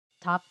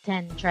Top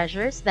 10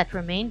 Treasures That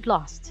Remained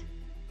Lost.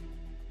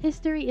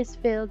 History is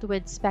filled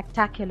with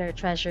spectacular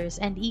treasures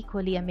and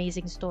equally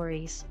amazing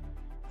stories.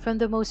 From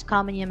the most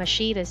common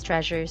Yamashitas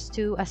treasures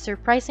to a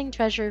surprising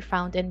treasure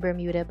found in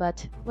Bermuda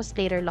but was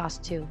later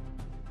lost too.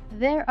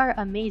 There are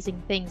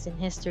amazing things in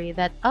history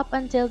that up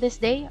until this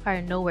day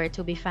are nowhere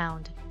to be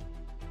found.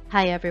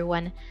 Hi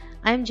everyone,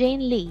 I'm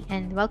Jane Lee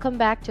and welcome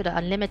back to the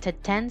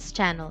Unlimited Tens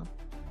channel.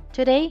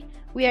 Today,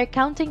 we are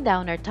counting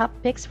down our top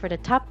picks for the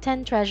top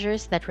 10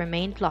 treasures that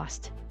remained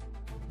lost.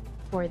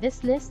 For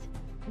this list,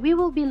 we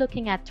will be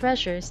looking at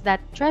treasures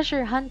that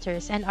treasure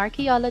hunters and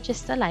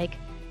archaeologists alike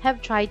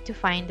have tried to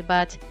find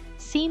but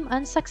seem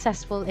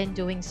unsuccessful in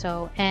doing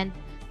so, and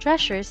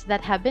treasures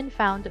that have been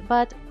found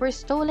but were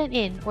stolen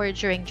in or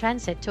during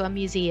transit to a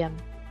museum.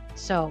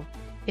 So,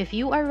 if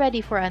you are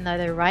ready for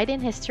another ride in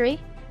history,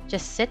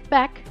 just sit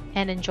back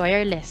and enjoy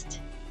our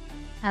list.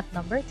 At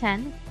number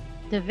 10,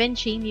 Da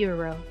Vinci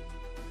Mural.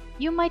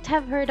 You might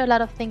have heard a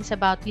lot of things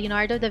about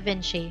Leonardo da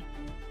Vinci.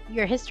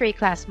 Your history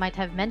class might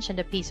have mentioned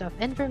a piece of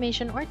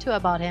information or two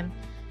about him.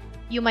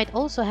 You might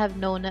also have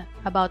known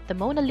about the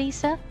Mona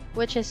Lisa,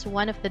 which is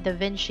one of the Da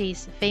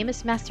Vinci's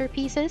famous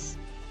masterpieces.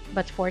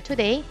 But for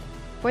today,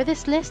 for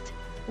this list,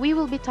 we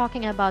will be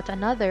talking about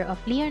another of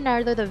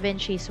Leonardo da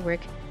Vinci's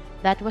work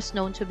that was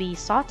known to be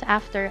sought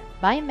after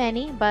by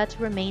many but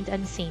remained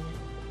unseen,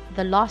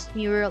 the Lost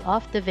Mural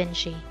of Da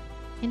Vinci.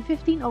 In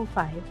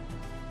 1505,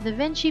 Da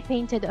Vinci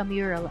painted a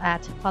mural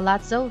at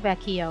Palazzo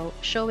Vecchio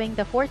showing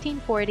the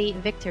 1440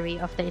 victory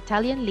of the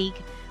Italian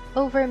League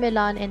over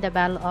Milan in the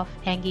Battle of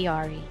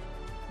Anghiari.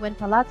 When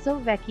Palazzo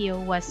Vecchio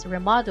was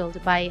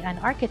remodeled by an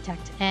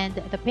architect and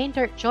the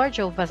painter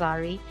Giorgio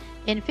Vasari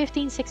in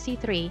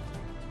 1563,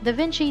 Da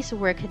Vinci's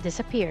work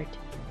disappeared.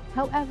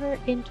 However,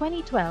 in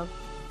 2012,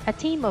 a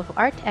team of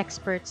art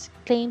experts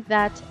claimed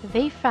that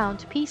they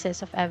found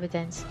pieces of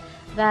evidence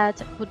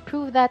that would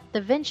prove that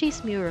Da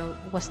Vinci's mural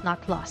was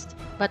not lost,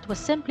 but was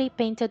simply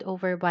painted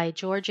over by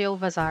Giorgio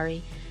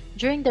Vasari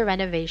during the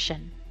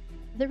renovation.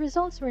 The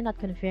results were not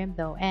confirmed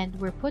though and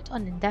were put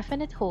on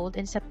indefinite hold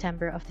in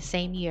September of the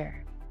same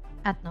year.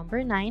 At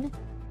number 9,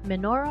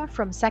 Menorah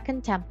from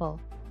Second Temple.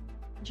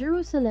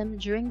 Jerusalem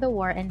during the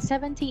war in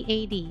 70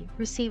 AD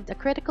received a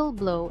critical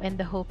blow in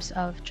the hopes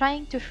of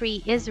trying to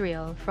free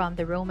Israel from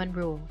the Roman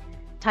rule.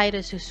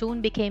 Titus, who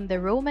soon became the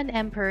Roman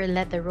emperor,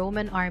 led the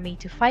Roman army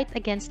to fight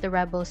against the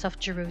rebels of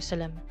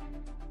Jerusalem.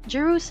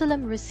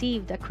 Jerusalem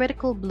received a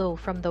critical blow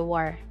from the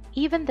war.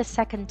 Even the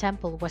Second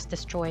Temple was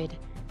destroyed.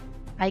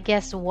 I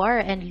guess war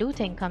and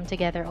looting come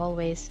together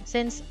always,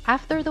 since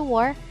after the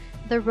war,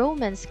 the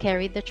Romans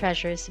carried the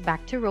treasures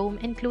back to Rome,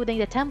 including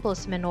the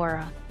temple's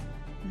menorah.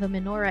 The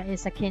menorah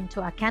is akin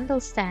to a candle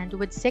stand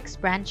with 6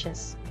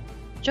 branches.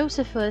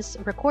 Josephus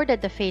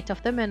recorded the fate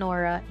of the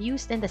menorah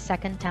used in the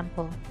Second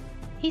Temple.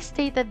 He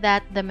stated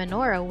that the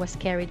menorah was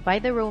carried by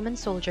the Roman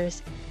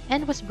soldiers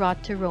and was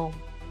brought to Rome.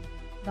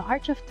 The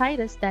Arch of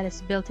Titus that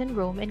is built in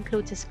Rome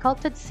includes a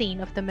sculpted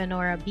scene of the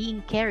menorah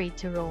being carried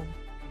to Rome.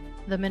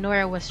 The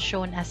menorah was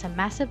shown as a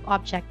massive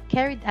object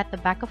carried at the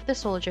back of the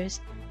soldiers,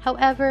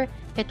 however,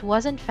 it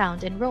wasn't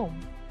found in Rome.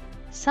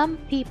 Some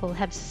people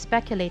have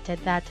speculated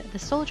that the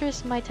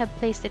soldiers might have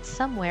placed it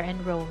somewhere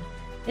in Rome.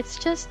 It's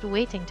just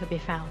waiting to be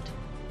found.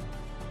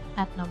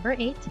 At number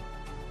 8,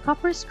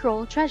 Copper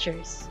Scroll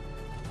Treasures.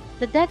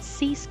 The Dead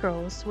Sea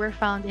Scrolls were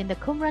found in the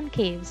Qumran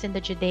caves in the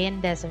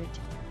Judean desert.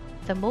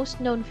 The most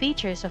known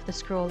features of the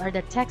scroll are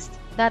the texts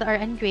that are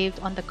engraved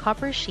on the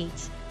copper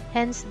sheets,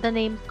 hence the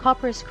name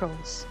Copper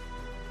Scrolls.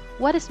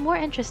 What is more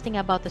interesting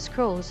about the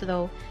scrolls,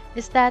 though,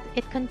 is that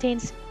it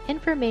contains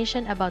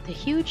information about a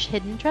huge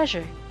hidden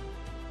treasure.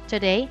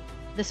 Today,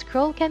 the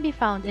scroll can be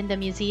found in the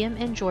museum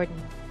in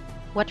Jordan.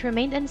 What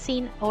remained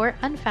unseen or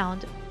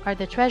unfound are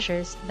the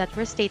treasures that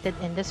were stated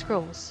in the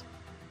scrolls.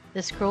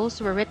 The scrolls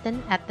were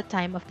written at the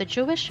time of the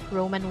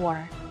Jewish-Roman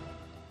War.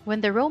 When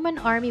the Roman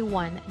army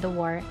won the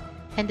war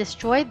and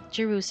destroyed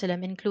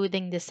Jerusalem,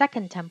 including the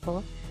Second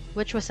Temple,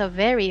 which was a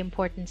very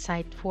important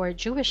site for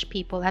Jewish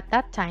people at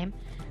that time,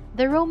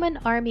 the Roman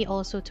army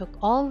also took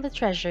all the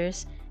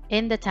treasures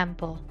in the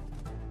temple.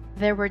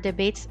 There were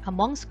debates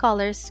among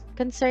scholars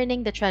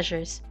concerning the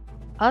treasures.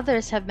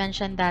 Others have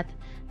mentioned that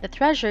the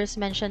treasures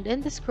mentioned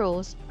in the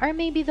scrolls are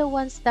maybe the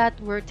ones that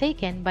were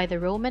taken by the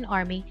Roman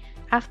army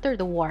after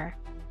the war,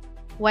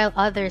 while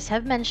others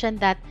have mentioned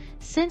that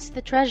since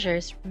the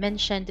treasures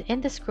mentioned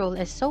in the scroll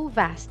is so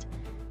vast,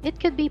 it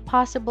could be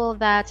possible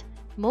that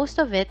most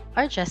of it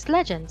are just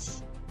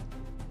legends.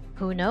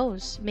 Who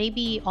knows,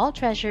 maybe all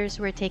treasures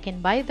were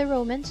taken by the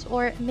Romans,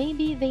 or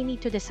maybe they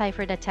need to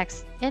decipher the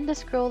text in the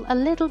scroll a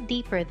little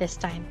deeper this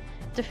time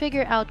to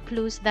figure out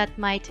clues that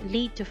might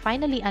lead to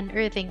finally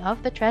unearthing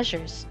of the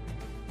treasures.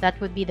 That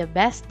would be the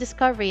best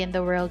discovery in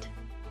the world.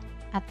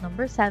 At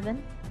number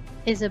 7,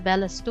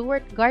 Isabella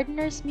Stewart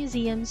Gardner's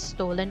Museum's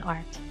Stolen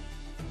Art.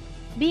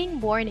 Being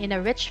born in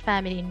a rich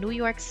family in New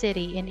York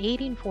City in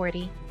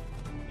 1840,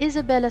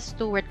 Isabella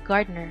Stewart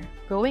Gardner,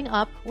 growing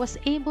up, was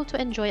able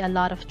to enjoy a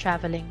lot of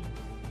traveling.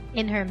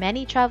 In her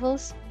many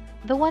travels,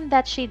 the one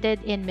that she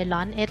did in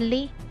Milan,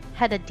 Italy,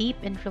 had a deep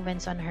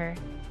influence on her.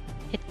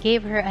 It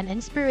gave her an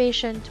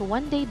inspiration to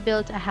one day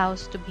build a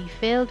house to be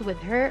filled with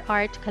her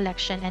art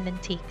collection and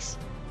antiques.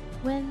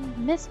 When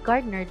Miss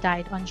Gardner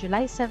died on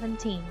July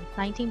 17,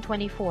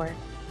 1924,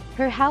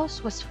 her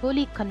house was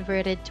fully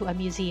converted to a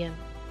museum.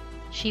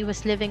 She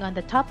was living on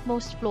the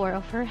topmost floor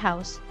of her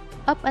house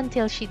up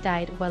until she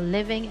died while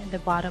living in the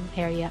bottom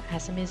area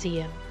as a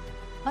museum.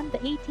 On the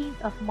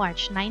 18th of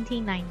March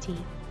 1990,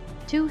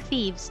 two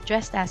thieves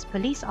dressed as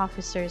police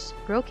officers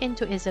broke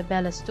into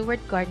Isabella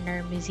Stewart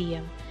Gardner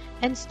Museum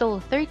and stole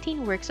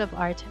 13 works of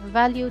art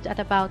valued at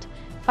about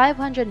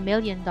 $500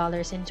 million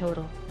in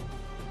total.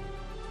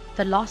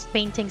 The lost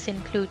paintings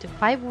include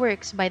 5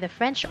 works by the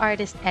French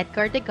artist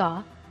Edgar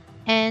Degas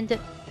and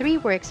 3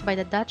 works by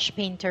the Dutch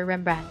painter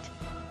Rembrandt.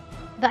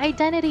 The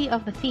identity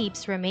of the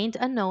thieves remained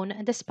unknown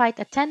despite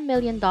a $10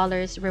 million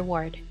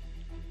reward.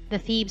 The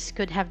thieves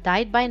could have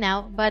died by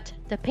now, but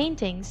the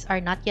paintings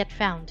are not yet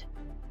found.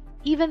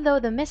 Even though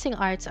the missing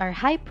arts are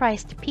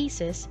high-priced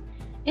pieces,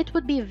 it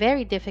would be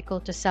very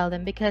difficult to sell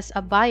them because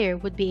a buyer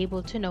would be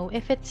able to know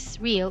if it's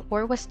real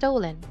or was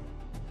stolen.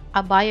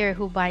 A buyer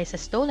who buys a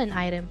stolen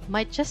item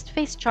might just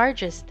face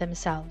charges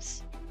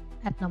themselves.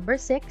 At number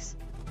 6,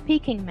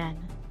 Peking Man.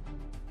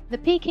 The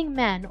Peking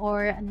Man,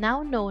 or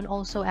now known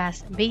also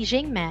as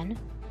Beijing Man,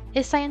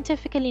 is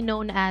scientifically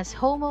known as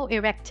Homo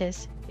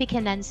erectus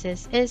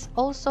pekinensis, is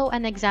also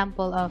an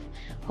example of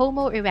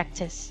Homo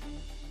erectus.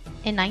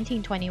 In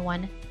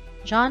 1921,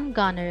 John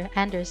Gunnar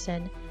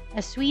Andersson,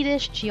 a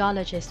Swedish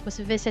geologist, was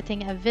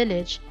visiting a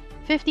village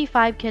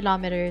 55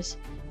 kilometers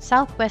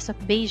southwest of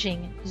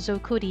Beijing,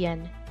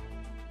 Zhoukoudian.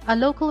 A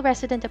local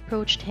resident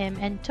approached him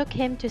and took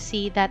him to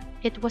see that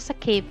it was a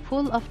cave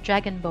full of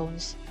dragon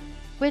bones,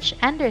 which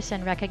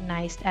Anderson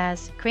recognized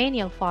as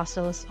cranial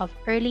fossils of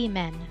early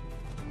men.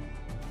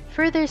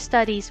 Further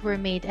studies were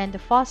made and the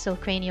fossil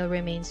cranial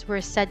remains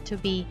were said to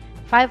be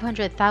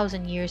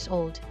 500,000 years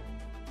old.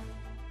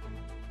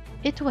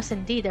 It was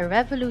indeed a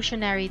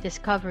revolutionary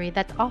discovery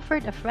that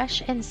offered a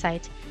fresh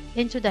insight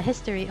into the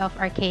history of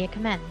archaic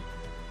men.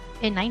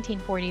 In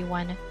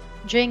 1941,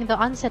 during the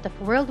onset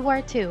of World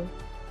War II,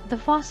 the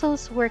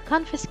fossils were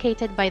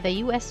confiscated by the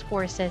U.S.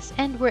 forces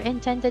and were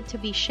intended to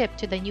be shipped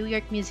to the New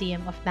York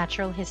Museum of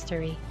Natural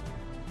History.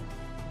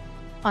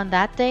 On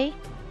that day,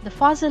 the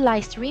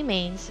fossilized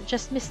remains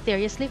just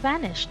mysteriously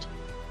vanished.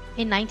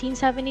 In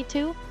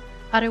 1972,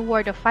 a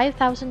reward of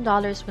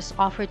 $5,000 was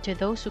offered to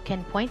those who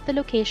can point the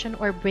location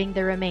or bring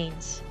the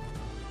remains.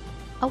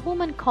 A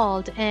woman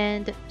called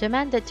and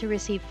demanded to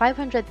receive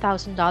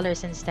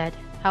 $500,000 instead.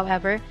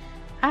 However,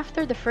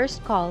 after the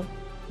first call,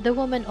 the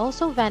woman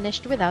also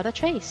vanished without a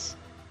trace.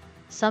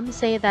 Some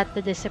say that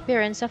the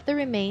disappearance of the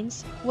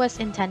remains was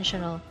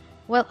intentional,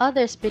 while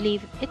others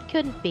believe it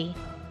couldn't be.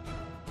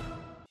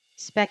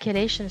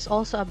 Speculations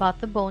also about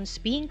the bones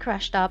being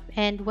crushed up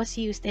and was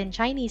used in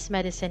Chinese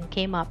medicine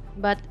came up,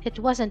 but it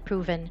wasn't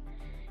proven.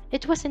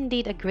 It was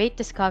indeed a great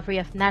discovery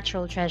of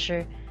natural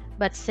treasure,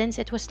 but since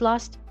it was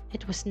lost,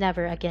 it was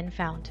never again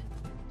found.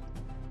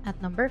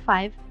 At number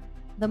 5,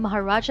 the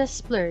Maharaja's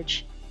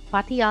Splurge,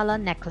 Patiala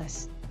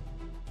Necklace.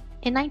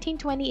 In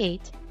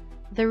 1928,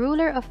 the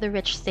ruler of the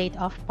rich state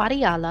of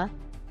Patiala,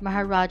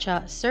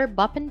 Maharaja Sir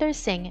Bhupinder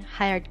Singh,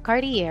 hired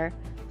Cartier,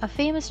 a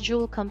famous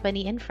jewel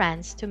company in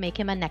France, to make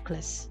him a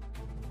necklace.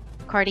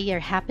 Cartier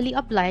happily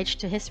obliged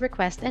to his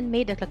request and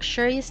made a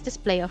luxurious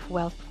display of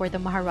wealth for the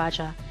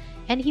Maharaja,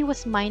 and he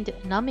was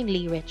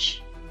mind-numbingly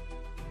rich.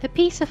 The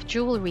piece of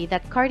jewelry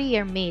that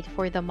Cartier made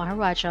for the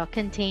Maharaja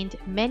contained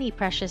many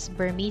precious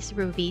Burmese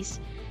rubies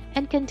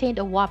and contained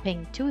a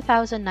whopping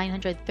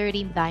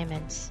 2,930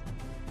 diamonds.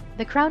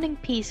 The crowning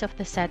piece of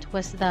the set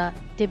was the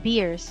De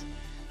Beers,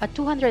 a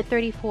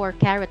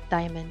 234-carat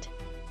diamond,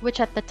 which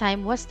at the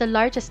time was the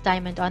largest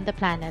diamond on the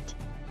planet.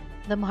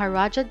 The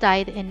Maharaja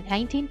died in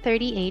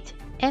 1938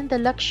 and the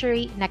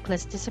luxury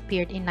necklace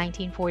disappeared in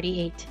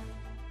 1948.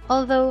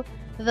 Although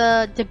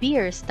the De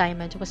Beers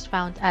diamond was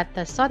found at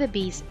the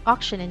Sotheby's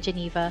auction in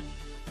Geneva,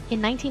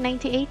 in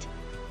 1998,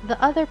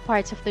 the other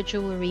parts of the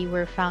jewelry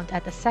were found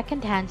at a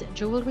second-hand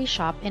jewelry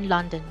shop in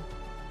London.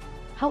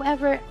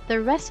 However,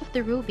 the rest of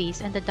the rubies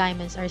and the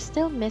diamonds are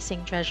still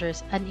missing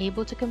treasures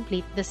unable to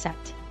complete the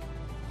set.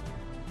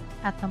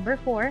 At number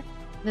 4,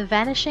 the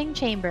Vanishing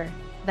Chamber,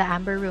 the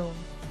Amber Room.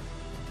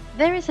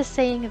 There is a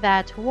saying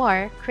that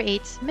war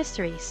creates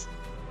mysteries,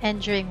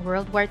 and during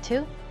World War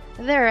II,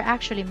 there are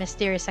actually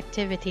mysterious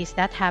activities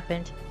that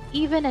happened.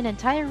 Even an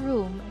entire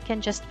room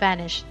can just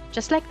vanish,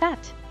 just like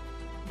that.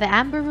 The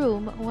Amber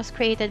Room was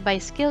created by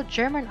skilled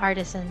German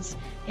artisans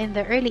in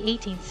the early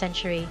 18th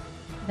century.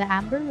 The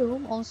Amber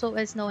Room, also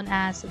is known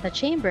as the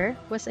Chamber,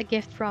 was a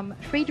gift from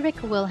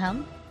Friedrich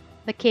Wilhelm,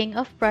 the King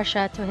of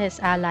Prussia, to his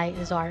ally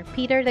Tsar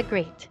Peter the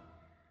Great.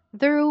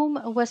 The room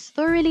was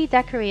thoroughly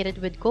decorated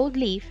with gold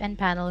leaf and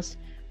panels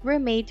were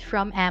made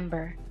from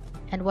amber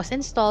and was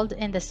installed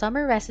in the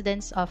summer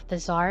residence of the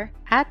Tsar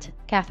at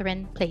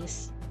Catherine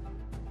Place.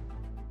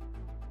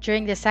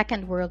 During the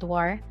Second World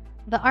War,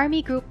 the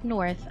Army Group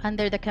North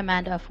under the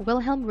command of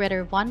Wilhelm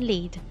Ritter von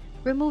Lied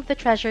removed the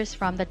treasures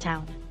from the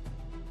town.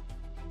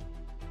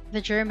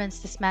 The Germans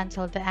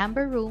dismantled the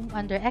Amber Room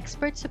under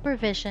expert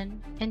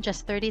supervision in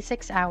just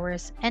 36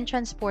 hours and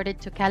transported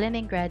to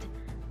Kaliningrad,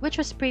 which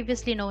was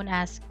previously known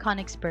as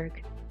Königsberg.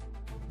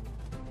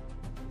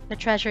 The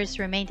treasures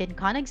remained in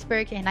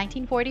Königsberg in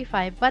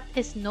 1945 but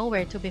is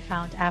nowhere to be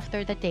found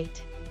after the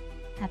date.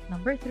 At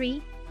number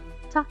 3,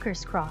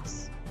 Tucker's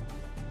Cross.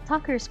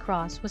 Tucker's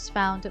Cross was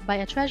found by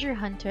a treasure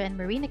hunter and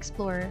marine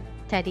explorer,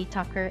 Teddy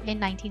Tucker, in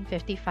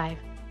 1955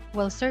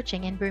 while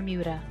searching in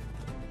Bermuda.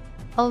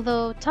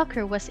 Although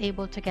Tucker was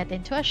able to get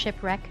into a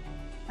shipwreck,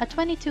 a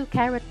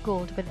 22-carat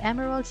gold with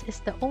emeralds is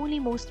the only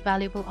most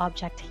valuable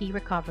object he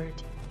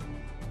recovered.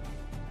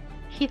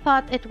 He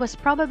thought it was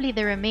probably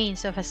the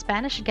remains of a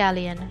Spanish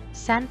galleon,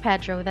 San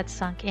Pedro, that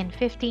sunk in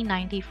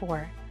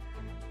 1594.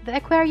 The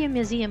Aquarium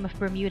Museum of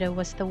Bermuda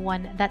was the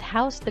one that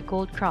housed the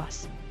gold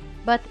cross,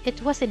 but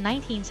it was in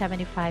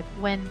 1975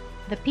 when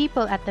the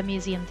people at the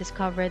museum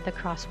discovered the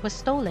cross was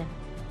stolen.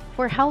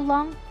 For how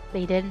long?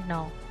 They didn't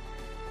know.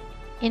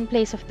 In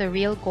place of the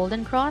real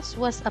golden cross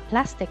was a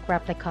plastic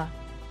replica.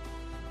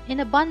 In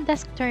a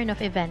Bondesque turn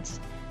of events,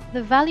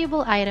 the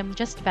valuable item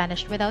just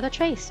vanished without a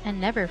trace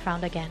and never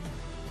found again.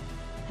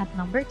 At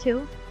number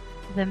 2,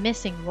 the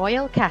missing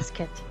royal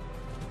casket.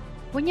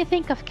 When you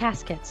think of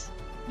caskets,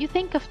 you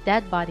think of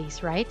dead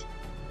bodies, right?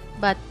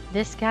 But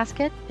this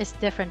casket is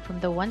different from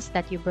the ones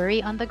that you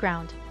bury on the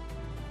ground.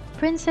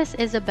 Princess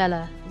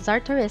Isabella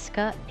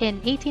Czartoryska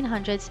in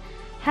 1800s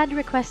had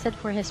requested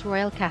for his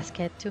royal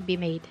casket to be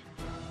made.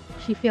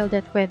 She filled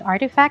it with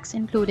artifacts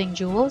including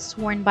jewels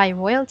worn by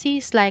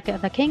royalties like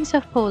the kings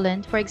of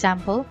Poland, for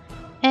example,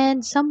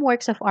 and some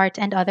works of art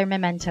and other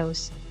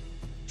mementos.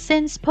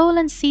 Since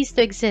Poland ceased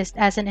to exist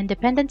as an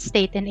independent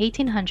state in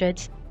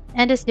 1800s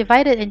and is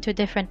divided into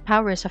different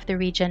powers of the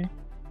region,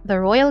 the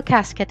royal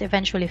casket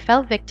eventually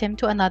fell victim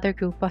to another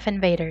group of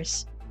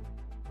invaders.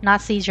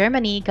 Nazi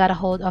Germany got a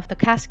hold of the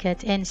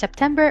casket in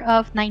September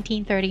of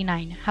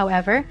 1939.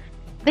 However,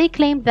 they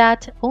claimed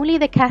that only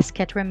the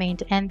casket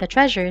remained and the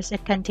treasures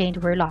it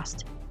contained were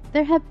lost.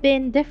 There have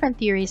been different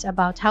theories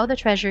about how the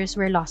treasures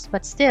were lost,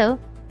 but still,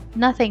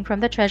 nothing from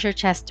the treasure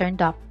chest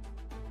turned up.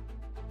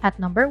 At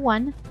number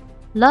 1,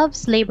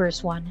 Love's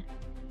Labour's Won.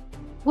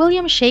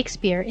 William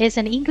Shakespeare is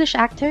an English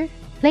actor,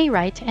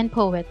 playwright, and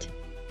poet.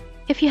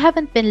 If you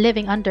haven't been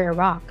living under a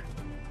rock,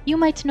 you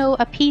might know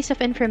a piece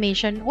of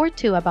information or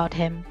two about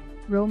him.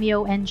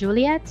 Romeo and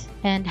Juliet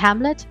and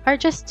Hamlet are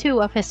just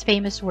two of his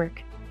famous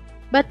work.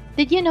 But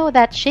did you know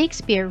that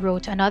Shakespeare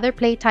wrote another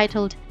play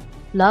titled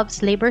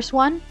Love's Labour's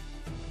Won?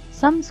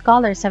 Some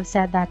scholars have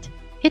said that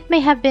it may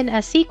have been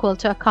a sequel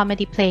to a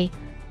comedy play,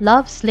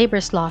 Love's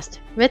Labour's Lost,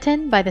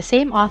 written by the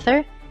same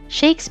author,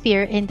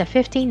 Shakespeare, in the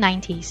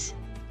 1590s.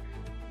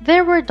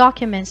 There were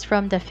documents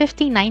from the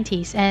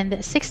 1590s and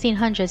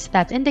 1600s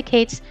that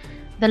indicates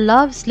the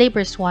Love's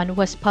Labour's Won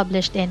was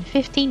published in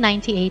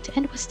 1598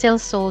 and was still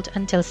sold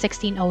until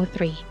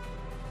 1603.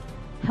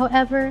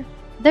 However,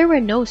 there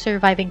were no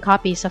surviving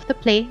copies of the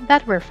play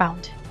that were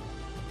found.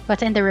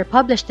 But in the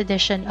republished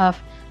edition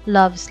of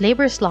Love's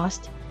Labour's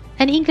Lost,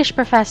 an English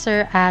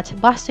professor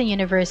at Boston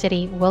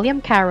University,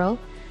 William Carroll,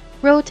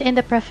 wrote in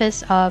the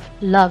preface of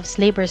Love's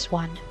Labour's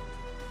Won.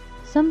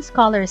 Some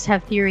scholars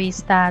have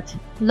theories that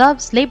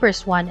Love's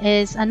Labour's Won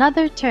is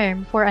another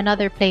term for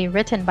another play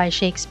written by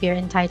Shakespeare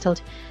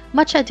entitled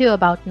Much Ado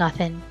About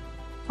Nothing.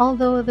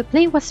 Although the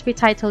play was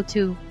retitled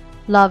to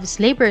Love's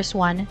Labour's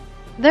Won,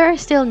 there are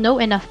still no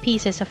enough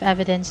pieces of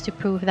evidence to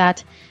prove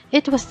that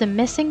it was the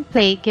missing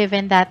play,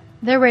 given that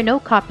there were no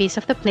copies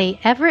of the play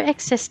ever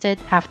existed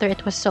after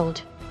it was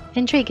sold.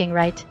 Intriguing,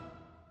 right?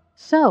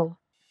 So,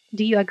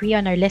 do you agree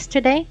on our list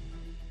today?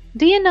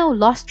 Do you know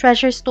lost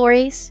treasure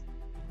stories?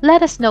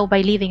 Let us know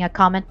by leaving a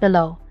comment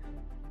below.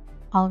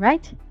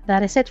 Alright,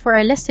 that is it for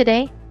our list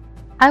today.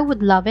 I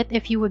would love it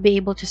if you would be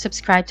able to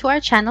subscribe to our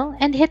channel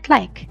and hit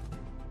like.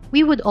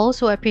 We would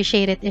also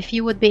appreciate it if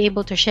you would be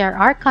able to share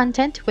our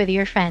content with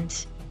your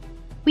friends.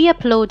 We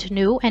upload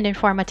new and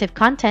informative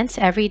contents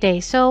every day,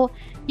 so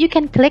you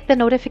can click the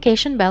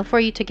notification bell for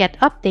you to get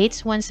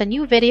updates once a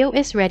new video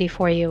is ready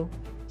for you.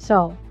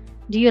 So,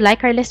 do you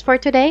like our list for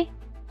today?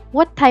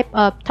 What type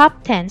of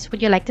top 10s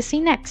would you like to see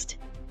next?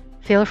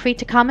 Feel free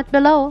to comment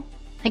below.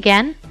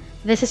 Again,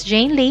 this is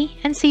Jane Lee,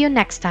 and see you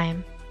next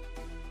time.